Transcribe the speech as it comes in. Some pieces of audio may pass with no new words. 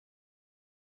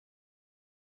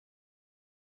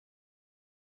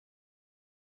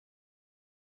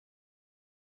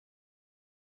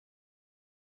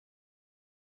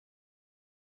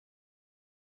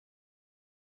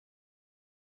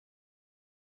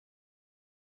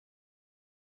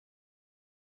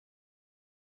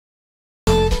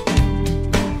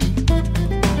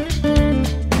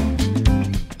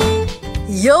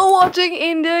You're watching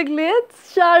India Glitz.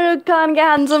 Shahrukh Khan के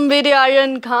handsome बेटे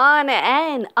Aryan Khan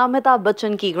and Amitabh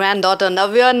Bachchan की granddaughter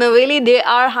Navya Naveli, they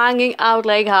are hanging out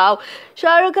like how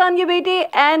Shahrukh Khan के बेटे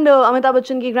and Amitabh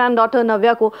Bachchan की grand daughter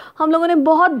नव्या को हम लोगों ने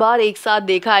बहुत बार एक साथ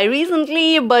देखा है.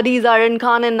 Recently buddies Aryan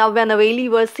Khan and Navya Naveli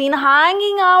were seen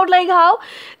hanging out like how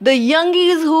the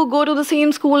youngies who go to the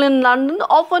same school in London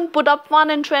often put up fun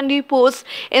and trendy posts.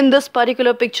 In this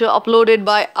particular picture uploaded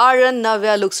by Aryan,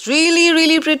 Navya looks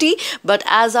really pretty, but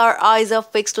as our eyes are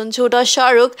fixed on Chota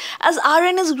Shahrukh, as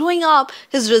Aryan is growing up,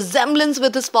 his resemblance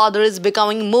with his father is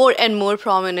becoming more and more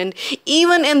prominent.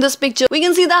 Even in this picture, we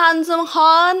can see the handsome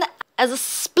Khan as a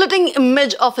splitting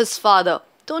image of his father.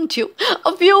 Don't you?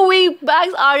 A few weeks back,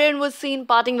 Aryan was seen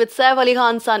partying with Saif Ali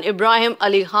Khan's son Ibrahim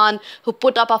Ali Khan, who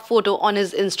put up a photo on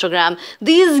his Instagram.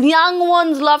 These young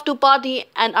ones love to party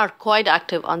and are quite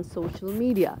active on social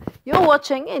media. You're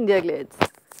watching India Glitz.